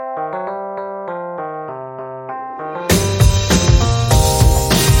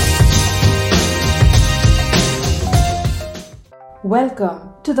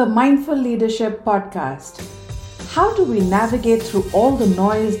Welcome to the Mindful Leadership Podcast. How do we navigate through all the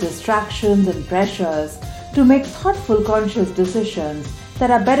noise, distractions, and pressures to make thoughtful, conscious decisions that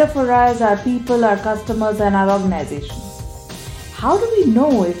are better for us, our people, our customers, and our organizations? How do we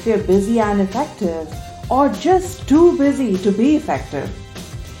know if we're busy and effective or just too busy to be effective?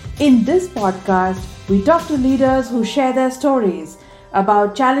 In this podcast, we talk to leaders who share their stories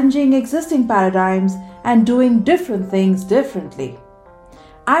about challenging existing paradigms and doing different things differently.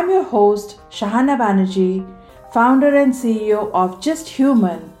 I'm your host, Shahana Banerjee, founder and CEO of Just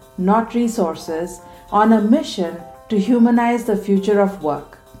Human, Not Resources, on a mission to humanize the future of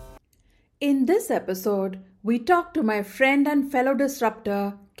work. In this episode, we talk to my friend and fellow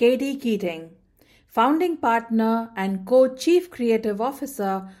disruptor, Katie Keating, founding partner and co-chief creative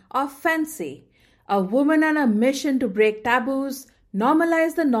officer of Fancy, a woman on a mission to break taboos,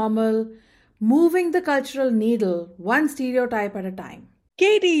 normalize the normal, moving the cultural needle one stereotype at a time.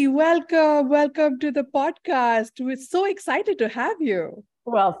 Katie, welcome. Welcome to the podcast. We're so excited to have you.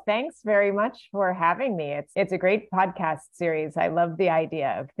 Well, thanks very much for having me. It's a great podcast series. I love the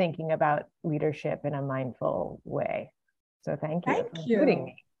idea of thinking about leadership in a mindful way. So thank you for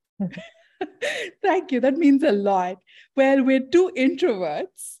including me. Thank you. That means a lot. Well, we're two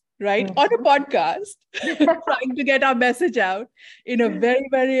introverts, right? Mm-hmm. On a podcast, trying to get our message out in a very,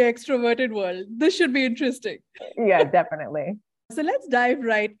 very extroverted world. This should be interesting. Yeah, definitely. So let's dive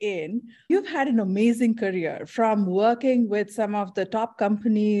right in. You've had an amazing career from working with some of the top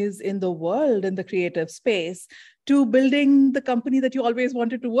companies in the world in the creative space to building the company that you always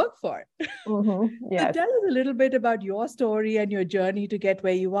wanted to work for. Mm-hmm. Yes. So tell us a little bit about your story and your journey to get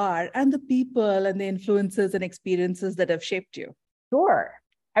where you are and the people and the influences and experiences that have shaped you. Sure.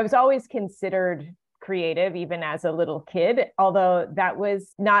 I was always considered creative, even as a little kid, although that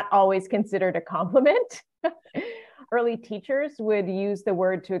was not always considered a compliment. Early teachers would use the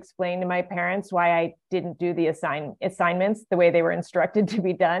word to explain to my parents why I didn't do the assignments the way they were instructed to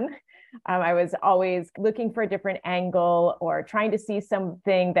be done. I was always looking for a different angle or trying to see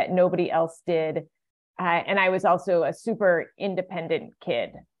something that nobody else did. And I was also a super independent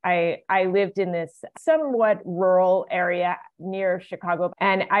kid. I lived in this somewhat rural area near Chicago,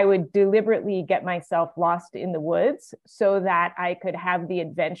 and I would deliberately get myself lost in the woods so that I could have the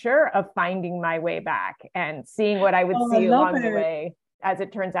adventure of finding my way back and seeing what I would see along the way. As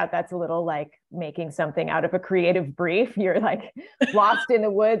it turns out, that's a little like making something out of a creative brief. You're like lost in the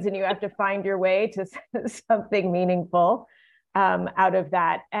woods and you have to find your way to something meaningful out of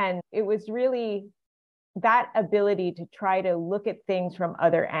that. And it was really that ability to try to look at things from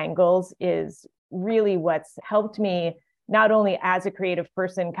other angles is really what's helped me, not only as a creative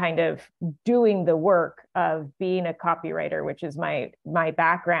person, kind of doing the work of being a copywriter, which is my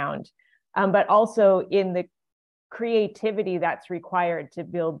background, but also in the creativity that's required to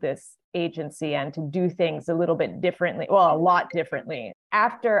build this agency and to do things a little bit differently, well, a lot differently.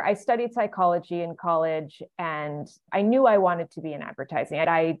 After I studied psychology in college, and I knew I wanted to be in advertising, and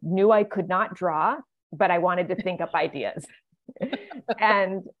I knew I could not draw, but I wanted to think up ideas.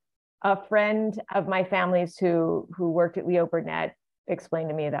 And a friend of my family's who worked at Leo Burnett explained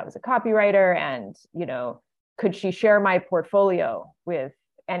to me that I was a copywriter and, could she share my portfolio with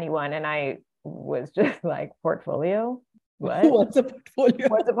anyone? And I was just like, portfolio? What? What's a portfolio?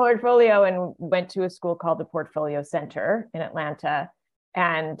 What's a portfolio? And went to a school called the Portfolio Center in Atlanta.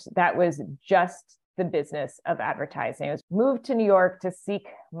 And that was just the business of advertising. I was moved to New York to seek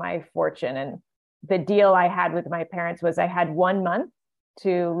my fortune. And the deal I had with my parents was I had 1 month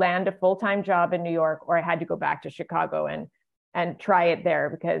to land a full-time job in New York, or I had to go back to Chicago and try it there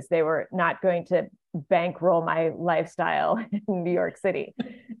because they were not going to bankroll my lifestyle in New York City.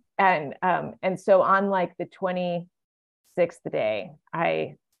 And so on like the 26th day,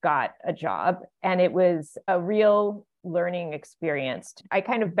 I got a job, and it was a real learning experience. I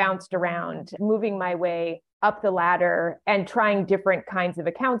kind of bounced around, moving my way up the ladder and trying different kinds of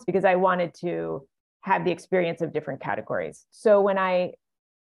accounts because I wanted to have the experience of different categories. So when I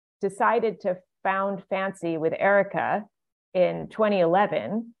decided to found Fancy with Erica in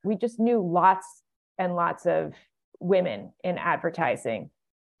 2011, we just knew lots and lots of women in advertising.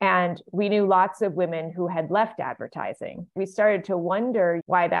 And we knew lots of women who had left advertising. We started to wonder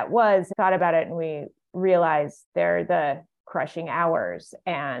why that was, thought about it, and we realized they're the crushing hours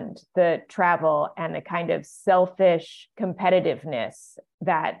and the travel and the kind of selfish competitiveness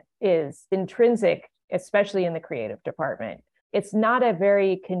that is intrinsic, especially in the creative department. It's not a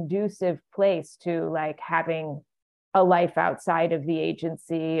very conducive place to like having a life outside of the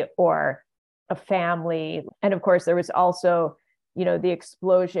agency or a family. And of course, there was also the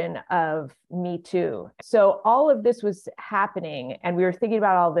explosion of Me Too. So all of this was happening, and we were thinking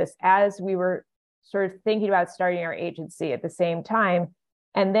about all this as we were sort of thinking about starting our agency at the same time.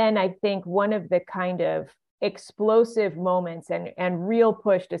 And then I think one of the kind of explosive moments and real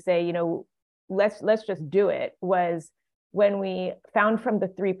push to say, let's just do it, was when we found from the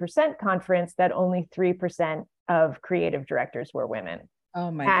 3% conference that only 3% of creative directors were women.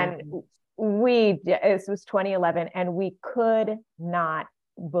 Oh my goodness. This was 2011, and we could not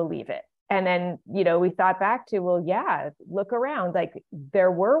believe it. And then, we thought back to, well, yeah, look around. Like,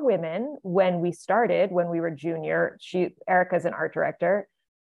 there were women when we started, when we were junior. Erica's an art director.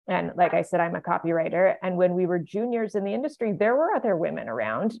 And like I said, I'm a copywriter. And when we were juniors in the industry, there were other women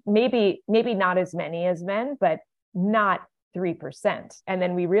around, maybe not as many as men, but not 3%. And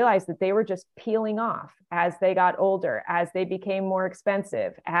then we realized that they were just peeling off as they got older, as they became more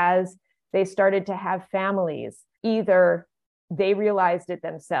expensive, as they started to have families. Either they realized it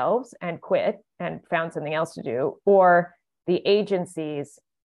themselves and quit and found something else to do, or the agencies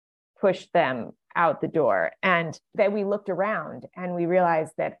pushed them out the door. And then we looked around and we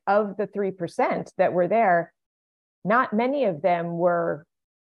realized that of the 3% that were there, not many of them were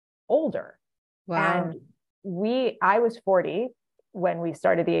older. Wow. And I was 40 when we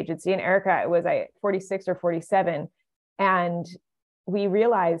started the agency, and Erica was 46 or 47. And we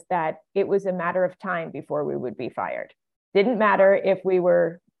realized that it was a matter of time before we would be fired. Didn't matter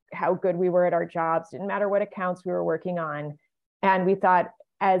how good we were at our jobs, didn't matter what accounts we were working on. And we thought,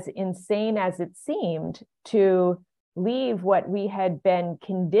 as insane as it seemed to leave what we had been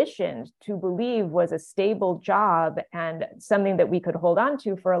conditioned to believe was a stable job and something that we could hold on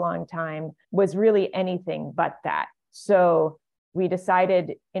to for a long time, was really anything but that. So we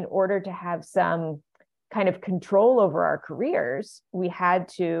decided, in order to have some kind of control over our careers, we had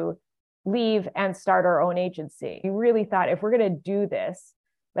to leave and start our own agency. We really thought, if we're going to do this,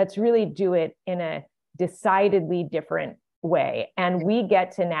 let's really do it in a decidedly different way. And we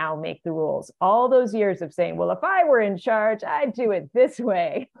get to now make the rules. All those years of saying, well, if I were in charge, I'd do it this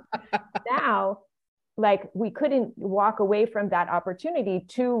way. Now, like, we couldn't walk away from that opportunity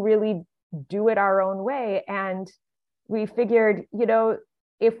to really do it our own way. And we figured,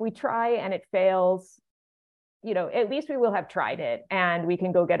 if we try and it fails, at least we will have tried it, and we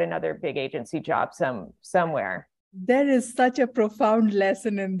can go get another big agency job somewhere. There is such a profound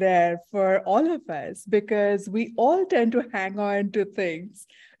lesson in there for all of us, because we all tend to hang on to things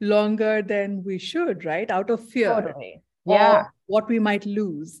longer than we should, right? Out of fear. Totally. Yeah. Of what we might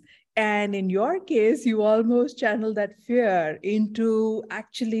lose. And in your case, you almost channel that fear into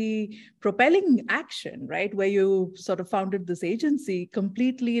actually propelling action, right? Where you sort of founded this agency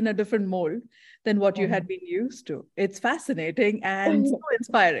completely in a different mold than what you had been used to. It's fascinating and so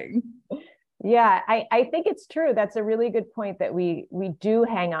inspiring. Yeah, I think it's true. That's a really good point, that we do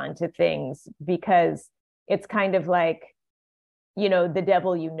hang on to things because it's kind of like, the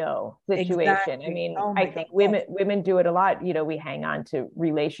devil situation. Exactly. I mean, I think women do it a lot. We hang on to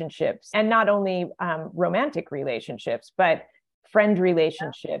relationships, and not only romantic relationships, but friend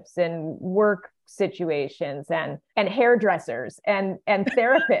relationships and work situations and hairdressers and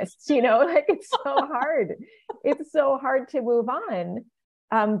therapists. Like, it's so hard. It's so hard to move on.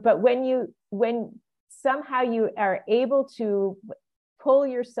 But when somehow you are able to pull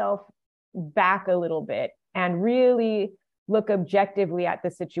yourself back a little bit and really look objectively at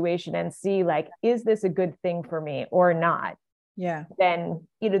the situation and see, like, is this a good thing for me or not? Yeah. Then,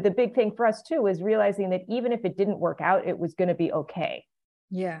 the big thing for us too is realizing that even if it didn't work out, it was going to be okay.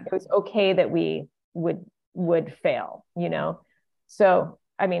 Yeah. It was okay that we would fail, So,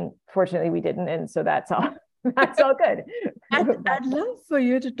 I mean, fortunately we didn't. And so that's all good. I'd love for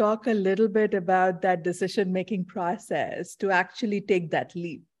you to talk a little bit about that decision-making process to actually take that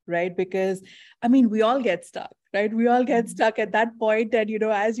leap, right? Because, I mean, we all get stuck, right? We all get stuck at that point. And,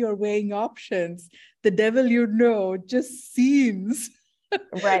 as you're weighing options, the devil, just seems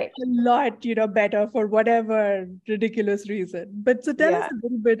right. a lot, better for whatever ridiculous reason. But so tell us a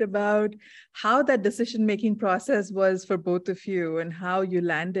little bit about how that decision-making process was for both of you, and how you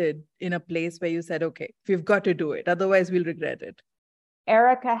landed in a place where you said, okay, we've got to do it. Otherwise, we'll regret it.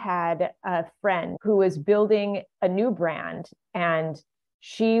 Erica had a friend who was building a new brand, and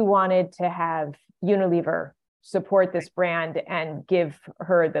she wanted to have Unilever support this brand and give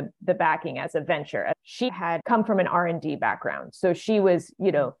her the backing as a venture. She had come from an R&D background. So she was,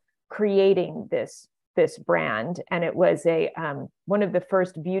 creating this brand, and it was one of the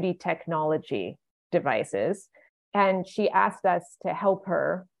first beauty technology devices. And she asked us to help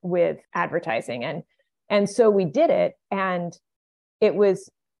her with advertising. And so we did it. And it was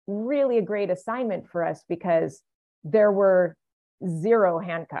really a great assignment for us, because there were zero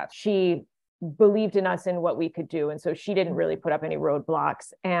handcuffs. She believed in us and what we could do. And so she didn't really put up any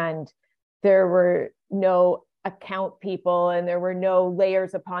roadblocks. And there were no account people, and there were no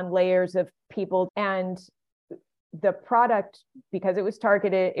layers upon layers of people. And the product, because it was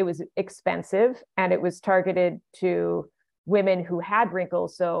targeted, it was expensive, and it was targeted to women who had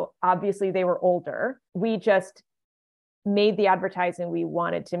wrinkles. So obviously they were older. We just made the advertising we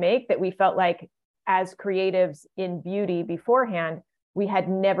wanted to make, that we felt like as creatives in beauty beforehand, we had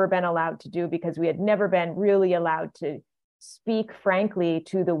never been allowed to do, because we had never been really allowed to speak frankly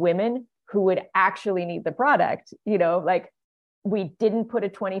to the women who would actually need the product. Like, we didn't put a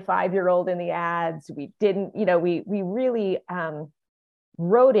 25-year-old in the ads. We didn't, we really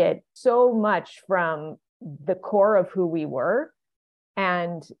wrote it so much from the core of who we were.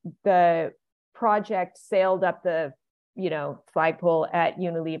 And the project sailed up the, flagpole at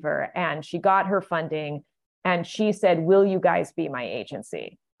Unilever, and she got her funding, and she said, "Will you guys be my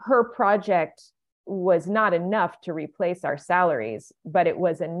agency?" Her project was not enough to replace our salaries, but it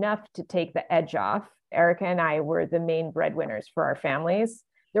was enough to take the edge off. Erica and I were the main breadwinners for our families.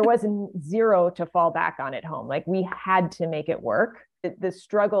 There wasn't zero to fall back on at home. Like, we had to make it work. The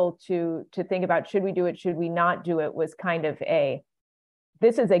struggle to think about, should we do it, should we not do it, was kind of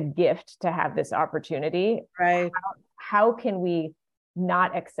this is a gift to have this opportunity. Right. How can we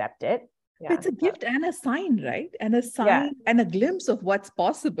not accept it? Yeah. It's a gift and a sign, right? And a sign and a glimpse of what's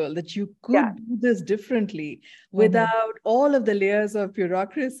possible, that you could do this differently without all of the layers of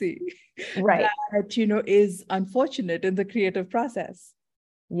bureaucracy that, is unfortunate in the creative process.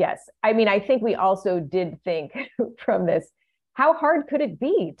 Yes. I mean, I think we also did think from this, how hard could it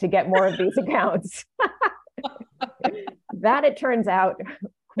be to get more of these accounts? That, it turns out,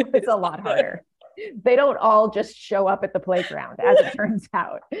 was a lot harder. They don't all just show up at the playground, as it turns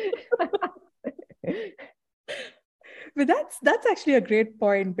out. But that's actually a great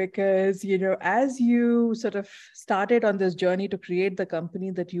point, because, as you sort of started on this journey to create the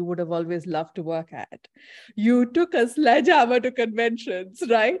company that you would have always loved to work at, you took a sledgehammer to conventions,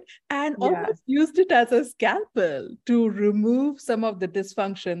 right? And almost used it as a scalpel to remove some of the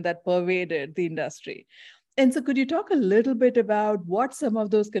dysfunction that pervaded the industry. And so could you talk a little bit about what some of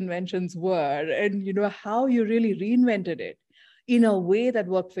those conventions were, and, how you really reinvented it in a way that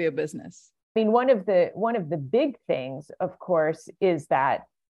worked for your business? I mean, one of the big things, of course, is that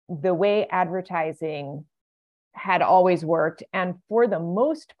the way advertising had always worked, and for the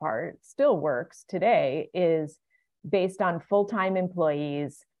most part still works today, is based on full-time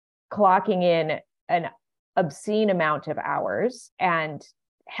employees clocking in an obscene amount of hours and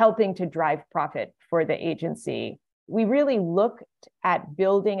helping to drive profit for the agency. We really looked at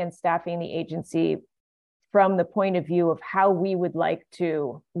building and staffing the agency from the point of view of how we would like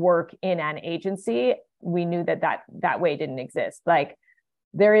to work in an agency. We knew that way didn't exist. Like,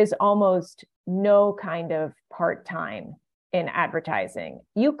 there is almost no kind of part-time in advertising.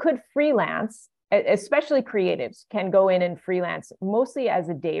 You could freelance, especially creatives can go in and freelance mostly as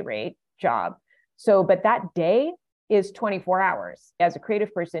a day rate job. So, but that day is 24 hours. As a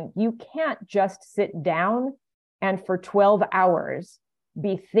creative person, you can't just sit down and for 12 hours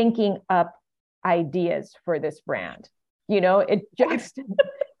be thinking up ideas for this brand. It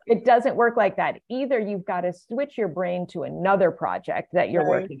doesn't work like that. Either you've got to switch your brain to another project that you're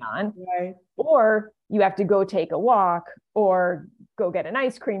working on, or you have to go take a walk, or go get an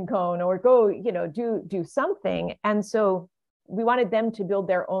ice cream cone, or go, do something. And so we wanted them to build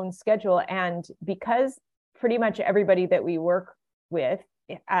their own schedule. And because pretty much everybody that we work with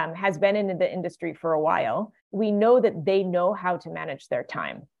has been in the industry for a while, we know that they know how to manage their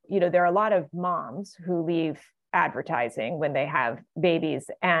time. There are a lot of moms who leave advertising when they have babies,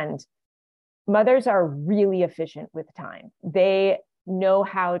 and mothers are really efficient with time. They know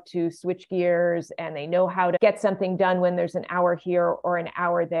how to switch gears, and they know how to get something done when there's an hour here or an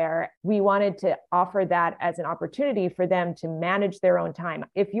hour there. We wanted to offer that as an opportunity for them to manage their own time.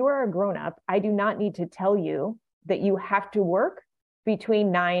 If you are a grown-up, I do not need to tell you that you have to work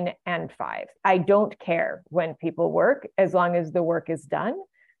between 9 and 5. I don't care when people work, as long as the work is done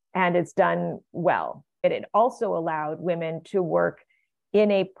and it's done well. It also allowed women to work in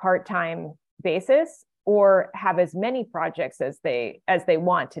a part-time basis, or have as many projects as they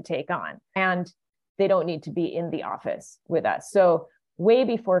want to take on. And they don't need to be in the office with us. So way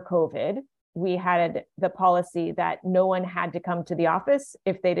before COVID, we had the policy that no one had to come to the office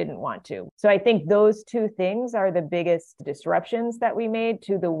if they didn't want to. So I think those two things are the biggest disruptions that we made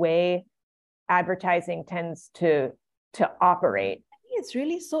to the way advertising tends to operate. it's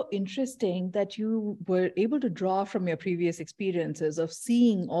really so interesting that you were able to draw from your previous experiences of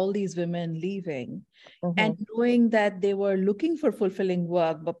seeing all these women leaving and knowing that they were looking for fulfilling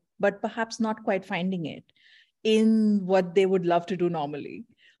work, but perhaps not quite finding it in what they would love to do normally.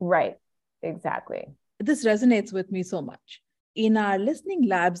 Right. Exactly. This resonates with me so much. In our listening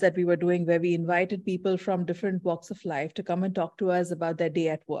labs that we were doing, where we invited people from different walks of life to come and talk to us about their day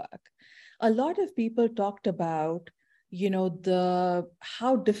at work, a lot of people talked about,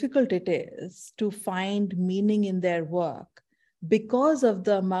 how difficult it is to find meaning in their work because of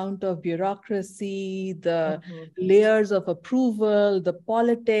the amount of bureaucracy, the layers of approval, the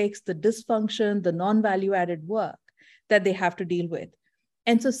politics, the dysfunction, the non-value added work that they have to deal with.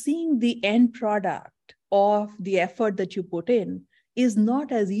 And so seeing the end product of the effort that you put in is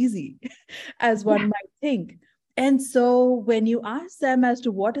not as easy as one might think. And so when you ask them as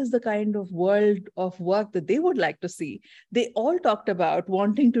to what is the kind of world of work that they would like to see, they all talked about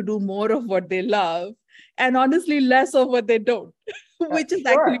wanting to do more of what they love and honestly less of what they don't, which is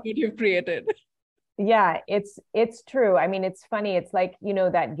actually what you've created. Yeah, it's true. I mean, it's funny. It's like,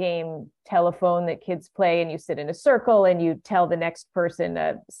 that game telephone that kids play, and you sit in a circle and you tell the next person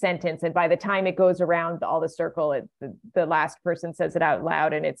a sentence. And by the time it goes around all the circle, the last person says it out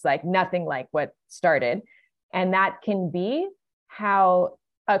loud, and it's like nothing like what started. And that can be how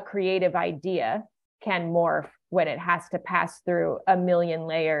a creative idea can morph when it has to pass through a million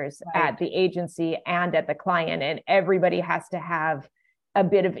layers at the agency and at the client. And everybody has to have a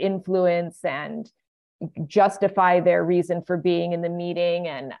bit of influence and justify their reason for being in the meeting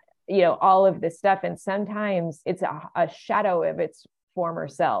and, all of this stuff. And sometimes it's a shadow of its former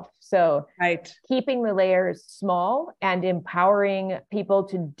self. So keeping the layers small and empowering people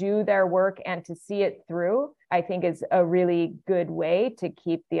to do their work and to see it through, I think is a really good way to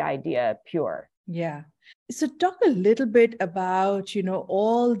keep the idea pure. Yeah. So talk a little bit about,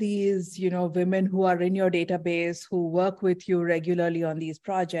 all these, women who are in your database, who work with you regularly on these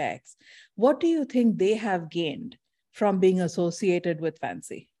projects. What do you think they have gained from being associated with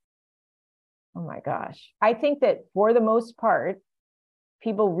Fancy? Oh my gosh. I think that for the most part,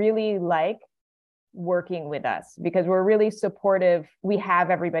 people really like working with us because we're really supportive. We have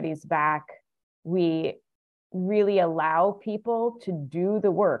everybody's back. We really allow people to do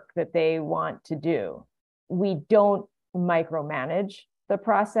the work that they want to do. We don't micromanage the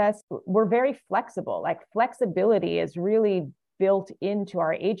process. We're very flexible. Like flexibility is really built into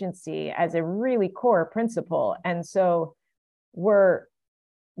our agency as a really core principle. And so we're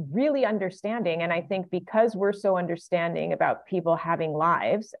really understanding. And I think because we're so understanding about people having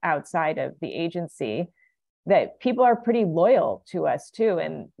lives outside of the agency, that people are pretty loyal to us too.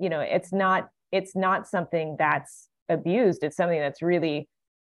 And, it's not something that's abused. It's something that's really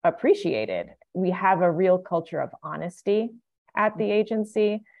appreciated. We have a real culture of honesty at the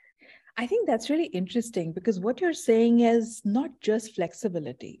agency. I think that's really interesting because what you're saying is not just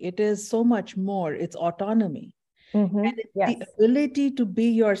flexibility. It is so much more. It's autonomy. And it's the ability to be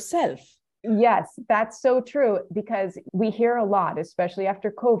yourself. Yes, that's so true, because we hear a lot, especially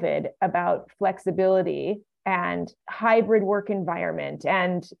after COVID, about flexibility and hybrid work environment.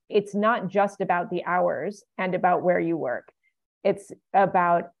 And it's not just about the hours and about where you work. It's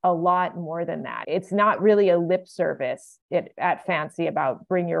about a lot more than that. It's not really a lip service at Fancy about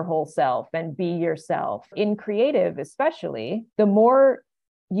bring your whole self and be yourself. In creative, especially, the more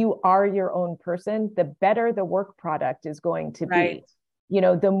you are your own person, the better the work product is going to be.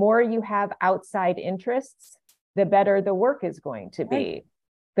 The more you have outside interests, the better the work is going to be.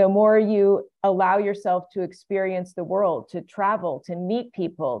 The more you allow yourself to experience the world, to travel, to meet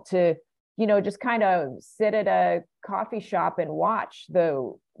people, to, just kind of sit at a coffee shop and watch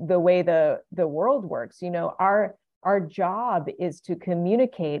the way the world works. Our job is to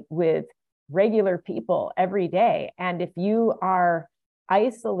communicate with regular people every day. And if you are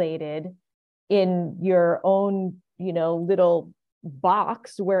isolated in your own, little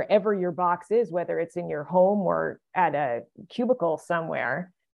box, wherever your box is, whether it's in your home or at a cubicle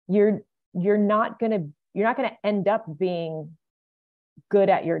somewhere, you're not going to end up being good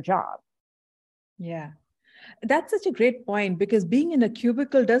at your job. Yeah. That's such a great point, because being in a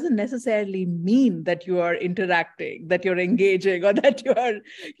cubicle doesn't necessarily mean that you are interacting, that you're engaging, or that you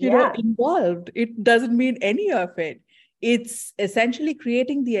are, involved. It doesn't mean any of it. It's essentially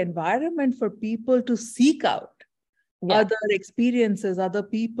creating the environment for people to seek out other experiences, other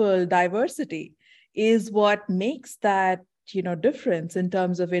people, diversity is what makes that, difference in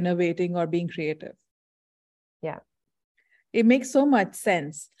terms of innovating or being creative. Yeah. It makes so much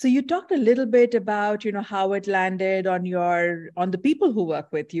sense. So you talked a little bit about, how it landed on the people who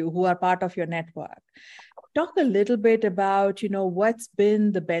work with you, who are part of your network. talk a little bit about, what's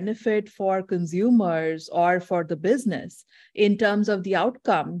been the benefit for consumers or for the business in terms of the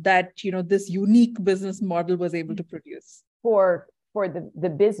outcome that, this unique business model was able to produce? For the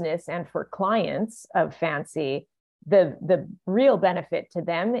business and for clients of Fancy, the real benefit to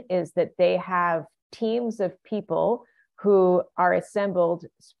them is that they have teams of people who are assembled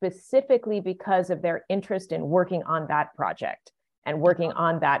specifically because of their interest in working on that project and working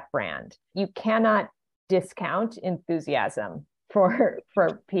on that brand. You cannot discount enthusiasm for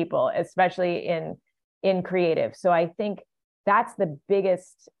people, especially in creative. So I think that's the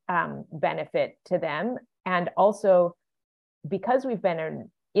biggest benefit to them. And also, because we've been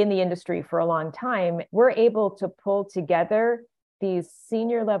in the industry for a long time, we're able to pull together these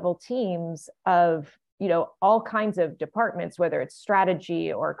senior level teams of, all kinds of departments, whether it's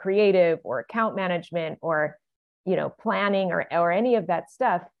strategy or creative or account management or, planning or any of that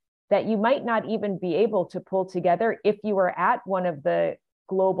stuff that you might not even be able to pull together if you were at one of the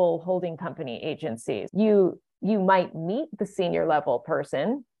global holding company agencies. You might meet the senior level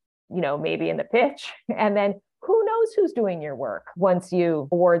person, maybe in the pitch, and then who knows who's doing your work. Once you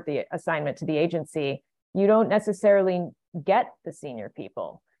award the assignment to the agency, you don't necessarily get the senior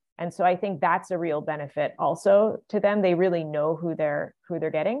people. And so I think that's a real benefit also to them. They really know who they're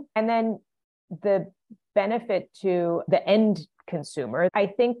getting. And then the benefit to the end consumer, I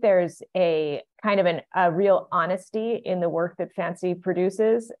think there's a kind of a real honesty in the work that Fancy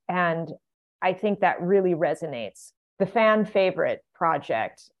produces. And I think that really resonates. The fan favorite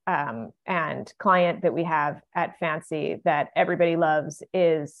project and client that we have at Fancy that everybody loves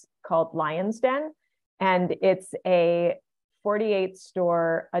is called Lion's Den. And it's a 48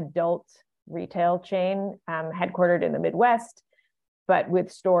 store adult retail chain headquartered in the Midwest, but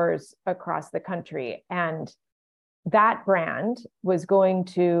with stores across the country. And that brand was probably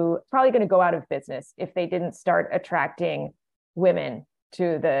going to go out of business if they didn't start attracting women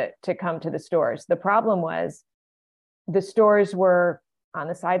to come to the stores. The problem was the stores were on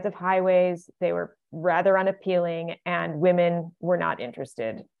the sides of highways. They were rather unappealing, and women were not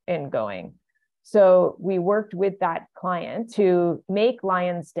interested in going. So we worked with that client to make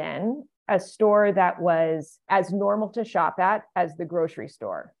Lion's Den a store that was as normal to shop at as the grocery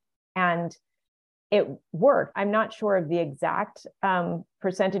store. And it worked. I'm not sure of the exact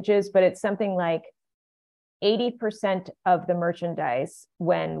percentages, but it's something like 80% of the merchandise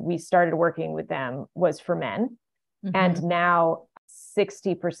when we started working with them was for men. Mm-hmm. And now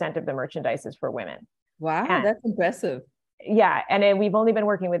 60% of the merchandise is for women. Wow, that's impressive. Yeah. And we've only been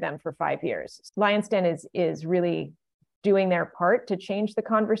working with them for 5 years. Lion's Den is really doing their part to change the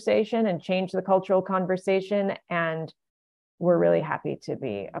conversation and change the cultural conversation. And we're really happy to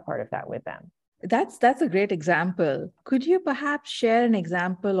be a part of that with them. That's a great example. Could you perhaps share an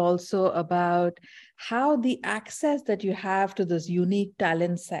example also about how the access that you have to this unique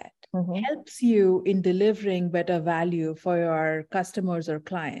talent set helps you in delivering better value for your customers or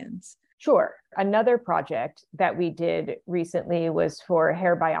clients? Sure. Another project that we did recently was for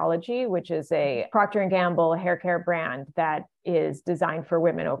Hair Biology, which is a Procter & Gamble hair care brand that is designed for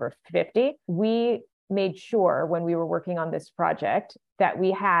women over 50. We made sure when we were working on this project that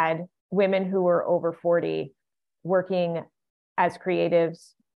we had women who were over 40 working as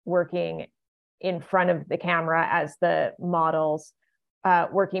creatives, working in front of the camera as the models,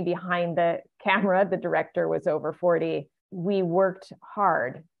 working behind the camera. The director was over 40. We worked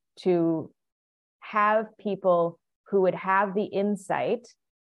hard to have people who would have the insight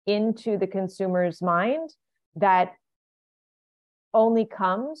into the consumer's mind that only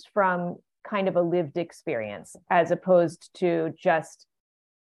comes from kind of a lived experience as opposed to just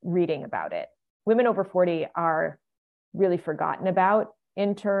reading about it. Women over 40 are really forgotten about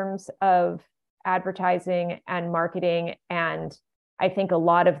in terms of advertising and marketing. And I think a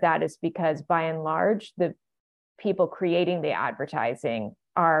lot of that is because by and large, the people creating the advertising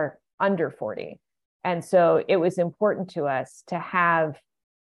are under 40. And so it was important to us to have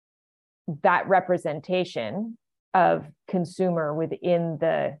that representation of consumer within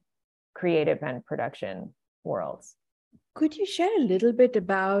the creative and production worlds. Could you share a little bit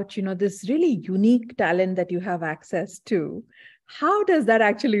about, this really unique talent that you have access to? How does that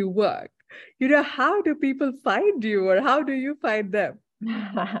actually work? How do people find you or how do you find them?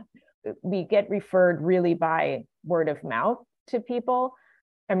 We get referred really by word of mouth to people.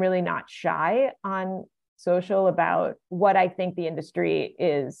 I'm really not shy on social about what I think the industry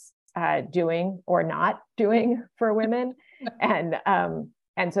is doing or not doing for women.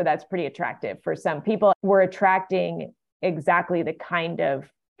 And so that's pretty attractive for some people. We're attracting exactly the kind of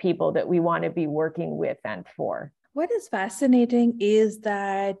people that we want to be working with and for. What is fascinating is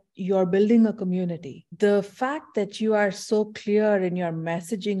that you're building a community. The fact that you are so clear in your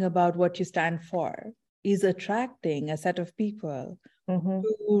messaging about what you stand for is attracting a set of people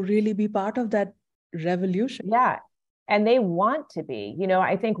to really be part of that revolution. Yeah. And they want to be.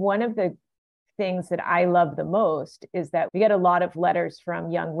 I think one of the things that I love the most is that we get a lot of letters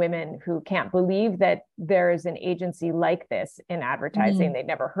from young women who can't believe that there is an agency like this in advertising. They've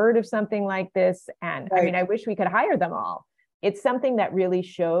never heard of something like this. And I mean, I wish we could hire them all. It's something that really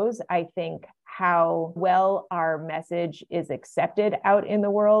shows, I think, how well our message is accepted out in the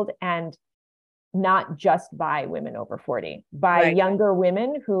world, and not just by women over 40, by younger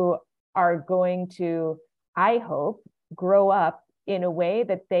women who are going to, I hope, grow up in a way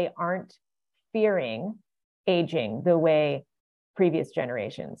that they aren't fearing aging the way previous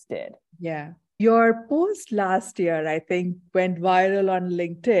generations did. Yeah. Your post last year, I think, went viral on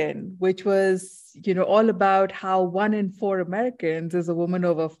LinkedIn, which was, all about how 1 in 4 Americans is a woman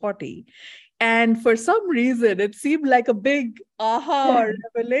over 40. And for some reason, it seemed like a big aha or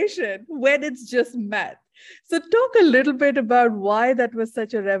revelation when it's just math. So talk a little bit about why that was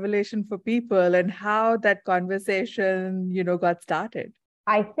such a revelation for people and how that conversation, got started.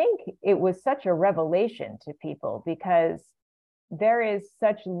 I think it was such a revelation to people because there is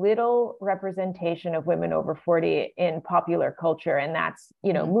such little representation of women over 40 in popular culture. And that's,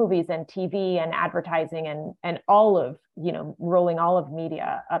 movies and TV and advertising and all of, rolling all of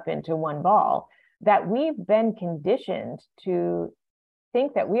media up into one ball, that we've been conditioned to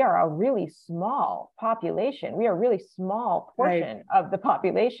think that we are a really small population. We are a really small portion of the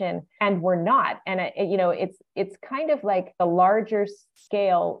population, and we're not. And it's kind of like a larger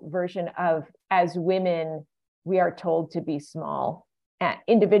scale version of, as women, we are told to be small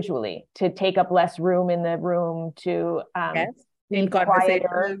individually, to take up less room in the room, to be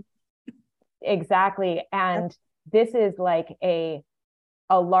quieter. Exactly. And this is like a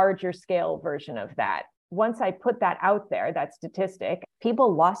larger scale version of that. Once I put that out there, that statistic,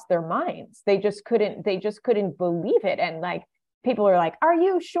 people lost their minds. They just couldn't believe it. And like, people are like, "Are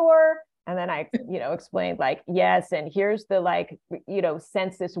you sure?" And then I, explained like, yes. And here's the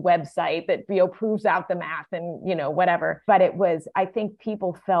census website that, proves out the math and, whatever. But I think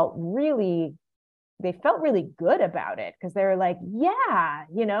people felt really good about it, because they were like, yeah,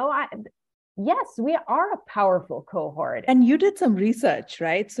 yes, we are a powerful cohort. And you did some research,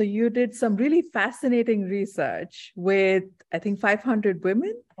 right? So you did some really fascinating research with, I think, 500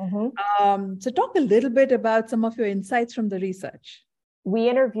 women. So talk a little bit about some of your insights from the research. We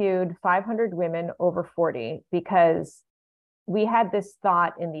interviewed 500 women over 40 because we had this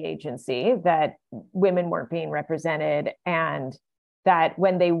thought in the agency that women weren't being represented, and that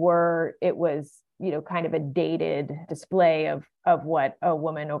when they were, it was, kind of a dated display of what a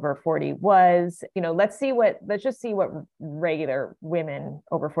woman over 40 was. Let's just see what regular women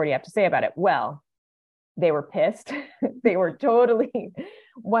over 40 have to say about it. Well, they were pissed. They were totally,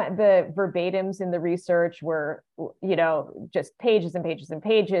 what the verbatims in the research were, just pages and pages and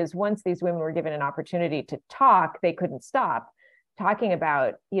pages. Once these women were given an opportunity to talk, they couldn't stop talking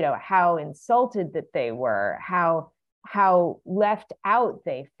about, how insulted that they were, how left out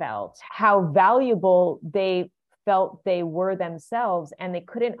they felt, how valuable they felt they were themselves, and they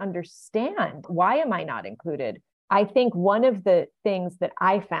couldn't understand, why am I not included? I think one of the things that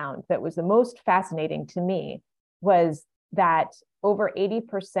I found that was the most fascinating to me was that over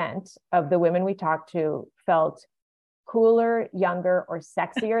 80% of the women we talked to felt cooler, younger, or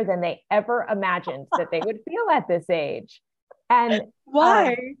sexier than they ever imagined that they would feel at this age. And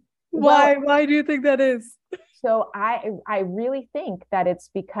why do you think that is? So I really think that it's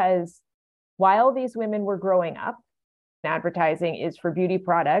because while these women were growing up, advertising is for beauty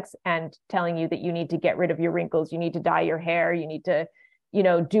products and telling you that you need to get rid of your wrinkles, you need to dye your hair, you need to,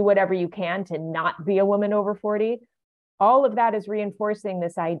 do whatever you can to not be a woman over 40. All of that is reinforcing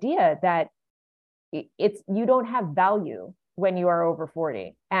this idea that you don't have value when you are over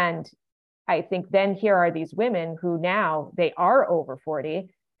 40. And I think then here are these women who now they are over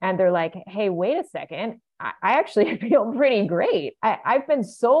 40 and they're like, hey, wait a second. I actually feel pretty great. I've been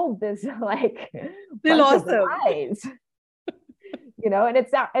sold this like bunch of lies. And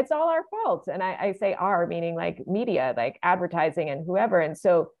it's all our fault. And I say our, meaning like media, like advertising and whoever. And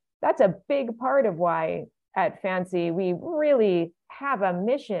so that's a big part of why at Fancy, we really have a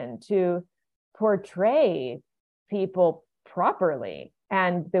mission to portray people properly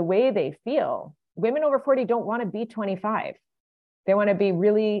and the way they feel. Women over 40 don't want to be 25. They want to be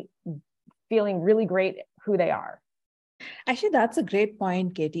really feeling really great who they are. Actually, that's a great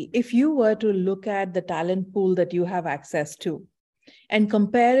point, Katie. If you were to look at the talent pool that you have access to, and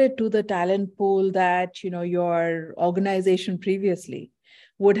compare it to the talent pool that, your organization previously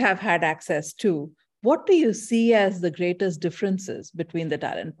would have had access to, what do you see as the greatest differences between the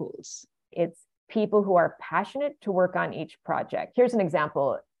talent pools? It's people who are passionate to work on each project. Here's an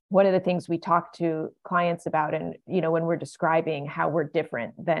example. One of the things we talk to clients about, and when we're describing how we're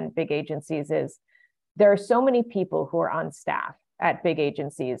different than big agencies, is there are so many people who are on staff at big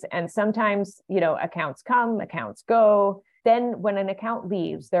agencies, and sometimes accounts come, accounts go. Then when an account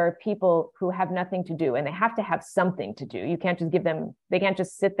leaves, there are people who have nothing to do, and they have to have something to do. You can't just they can't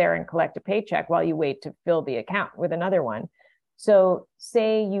just sit there and collect a paycheck while you wait to fill the account with another one. So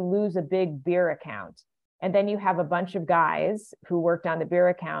say you lose a big beer account, and then you have a bunch of guys who worked on the beer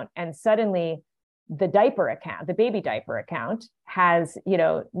account, and suddenly the diaper account, the baby diaper account, has,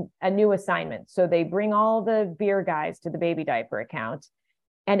 a new assignment. So they bring all the beer guys to the baby diaper account,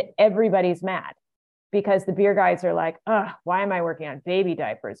 and everybody's mad because the beer guys are like, "Ugh, why am I working on baby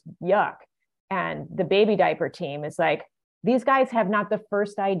diapers? Yuck." And the baby diaper team is like, these guys have not the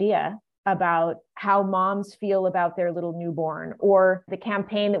first idea about how moms feel about their little newborn, or the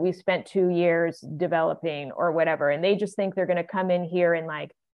campaign that we've spent 2 years developing, or whatever. And they just think they're going to come in here and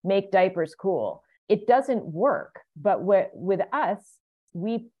make diapers cool. It doesn't work. But with us,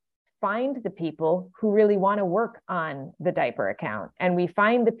 we find the people who really want to work on the diaper account. And we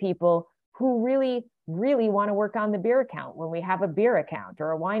find the people who really, really want to work on the beer account when we have a beer account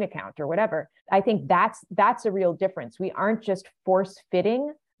or a wine account or whatever. I think that's a real difference. We aren't just force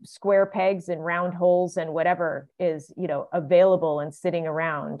fitting square pegs and round holes and whatever is, available and sitting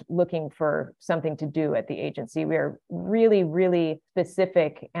around looking for something to do at the agency. We're really, really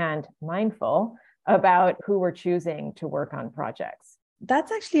specific and mindful about who we're choosing to work on projects.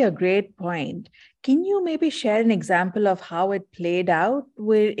 That's actually a great point. Can you maybe share an example of how it played out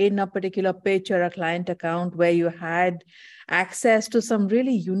in a particular pitch or a client account where you had access to some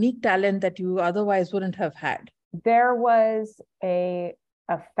really unique talent that you otherwise wouldn't have had? There was a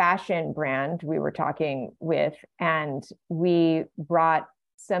fashion brand we were talking with, and we brought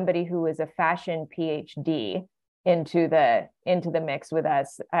somebody who was a fashion PhD into the mix with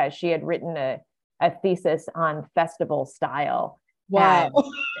us. She had written a thesis on festival style. Wow.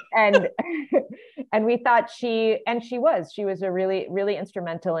 And we thought she was a really, really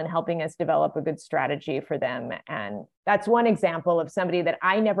instrumental in helping us develop a good strategy for them. And that's one example of somebody that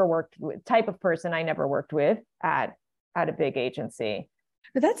I never worked with, type of person I never worked with at a big agency.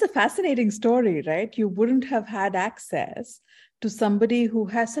 But that's a fascinating story, right? You wouldn't have had access to somebody who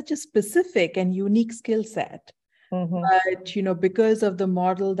has such a specific and unique skill set. Mm-hmm. But, because of the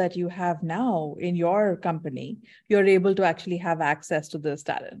model that you have now in your company, you're able to actually have access to this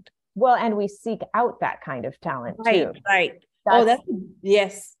talent. Well, and we seek out that kind of talent too. Right.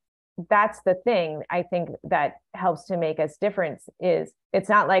 Yes. That's the thing I think that helps to make us different is it's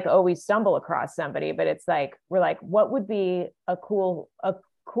not like, oh, we stumble across somebody, but it's like, we're like, what would be a cool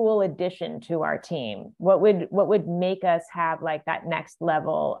addition to our team? What would make us have like that next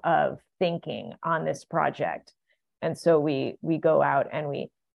level of thinking on this project? And so we go out and we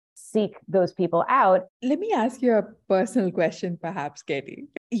seek those people out. Let me ask you a personal question, perhaps, Katie.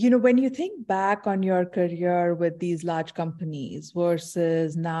 When you think back on your career with these large companies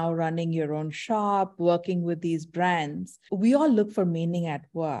versus now running your own shop, working with these brands, we all look for meaning at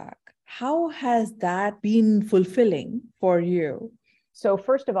work. How has that been fulfilling for you? So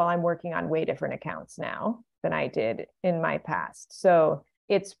first of all, I'm working on way different accounts now than I did in my past. So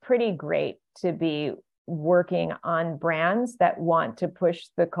it's pretty great to be working on brands that want to push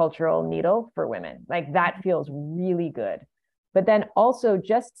the cultural needle for women. Like that feels really good. But then also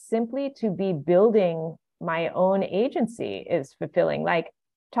just simply to be building my own agency is fulfilling. Like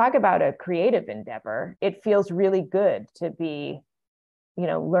talk about a creative endeavor. It feels really good to be,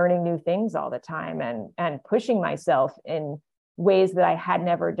 learning new things all the time and pushing myself in ways that I had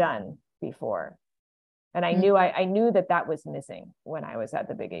never done before. And I knew that was missing when I was at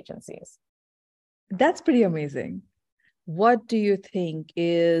the big agencies. That's pretty amazing. What do you think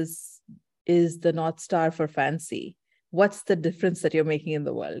is the North Star for Fancy? What's the difference that you're making in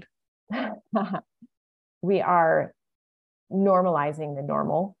the world? We are normalizing the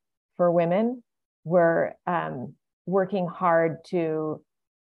normal for women. We're working hard to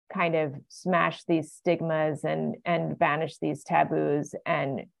kind of smash these stigmas and banish these taboos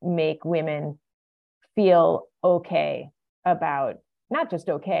and make women feel okay about, not just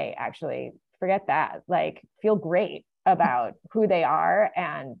okay, actually, forget that, like feel great about who they are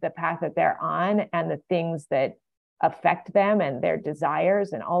and the path that they're on and the things that affect them and their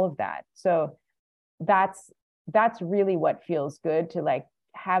desires and all of that. So that's really what feels good, to like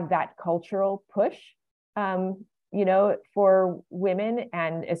have that cultural push for women,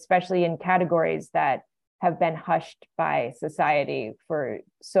 and especially in categories that have been hushed by society for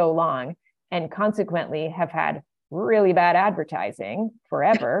so long, and consequently have had really bad advertising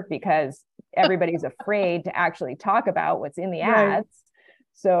forever because everybody's afraid to actually talk about what's in the ads. Right.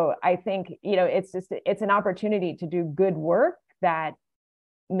 So I think, it's an opportunity to do good work that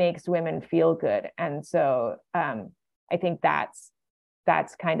makes women feel good. And so I think that's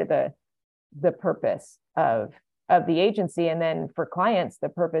kind of the purpose of the agency. And then for clients, the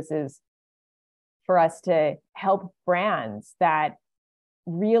purpose is for us to help brands that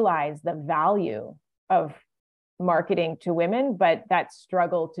realize the value of marketing to women, but that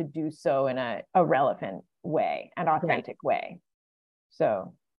struggle to do so in a relevant way, an authentic way.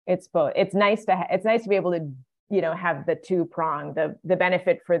 So it's both. It's nice to be able to, have the two prong, the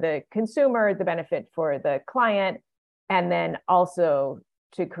benefit for the consumer, the benefit for the client, and then also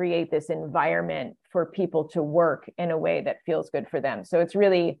to create this environment for people to work in a way that feels good for them. So it's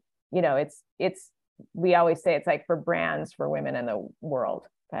really, we always say it's like for brands, for women in the world,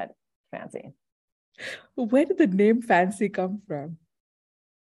 that Fancy. Where did the name Fancy come from?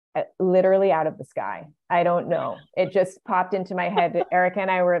 Literally out of the sky. I don't know. It just popped into my head. Erica and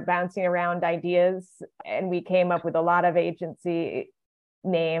I were bouncing around ideas and we came up with a lot of agency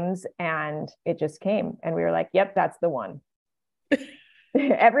names and it just came. And we were like, yep, that's the one.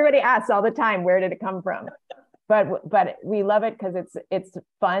 Everybody asks all the time, where did it come from? But we love it because it's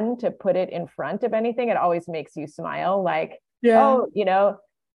fun to put it in front of anything. It always makes you smile. Like, oh,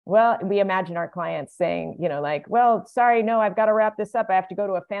 well, we imagine our clients saying, like, well, sorry, no, I've got to wrap this up. I have to go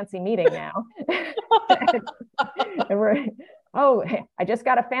to a fancy meeting now. And I just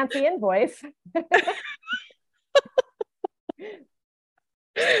got a fancy invoice.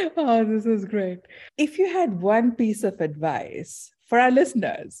 Oh, this is great. If you had one piece of advice for our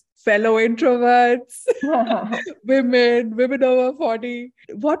listeners, fellow introverts, women over 40,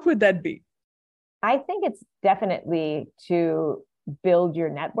 what would that be? I think it's definitely to build your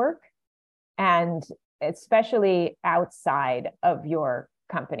network, and especially outside of your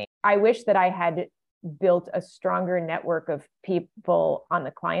company. I wish that I had built a stronger network of people on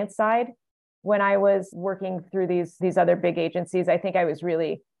the client side when I was working through these other big agencies. I think I was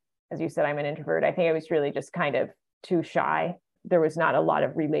really, as you said, I'm an introvert. I think I was really just kind of too shy. There was not a lot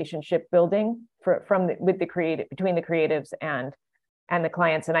of relationship building between the creatives and the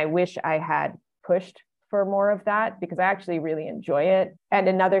clients. And I wish I had pushed for more of that because I actually really enjoy it. And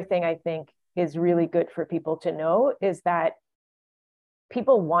another thing I think is really good for people to know is that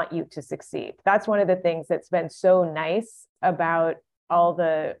people want you to succeed. That's one of the things that's been so nice about all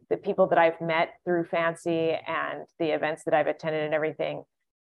the people that I've met through Fancy and the events that I've attended and everything.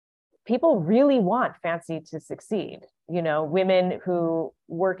 People really want Fancy to succeed. Women who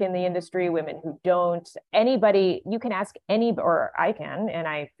work in the industry, women who don't, anybody, you can ask or I can, and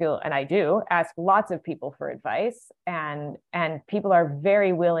I do ask lots of people for advice, and people are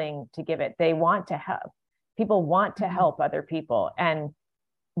very willing to give it. They want to help. People want to help other people, and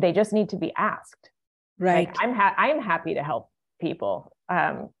they just need to be asked. Right. Like, I'm happy to help people,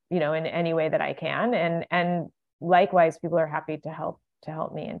 in any way that I can. And likewise, people are happy to help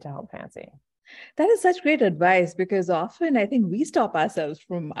me and to help Fancy. That is such great advice because often I think we stop ourselves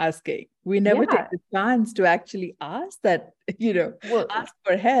from asking. We never take the chance to actually ask that, ask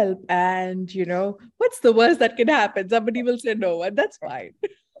for help. And, what's the worst that can happen? Somebody will say no, and that's fine.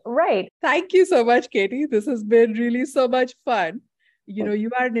 Right. Thank you so much, Katie. This has been really so much fun.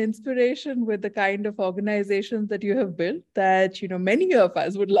 You are an inspiration with the kind of organizations that you have built that, many of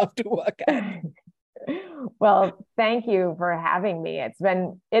us would love to work at. Well, thank you for having me. It's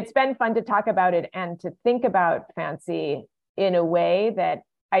been fun to talk about it and to think about Fancy in a way that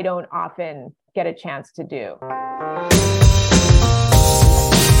I don't often get a chance to do.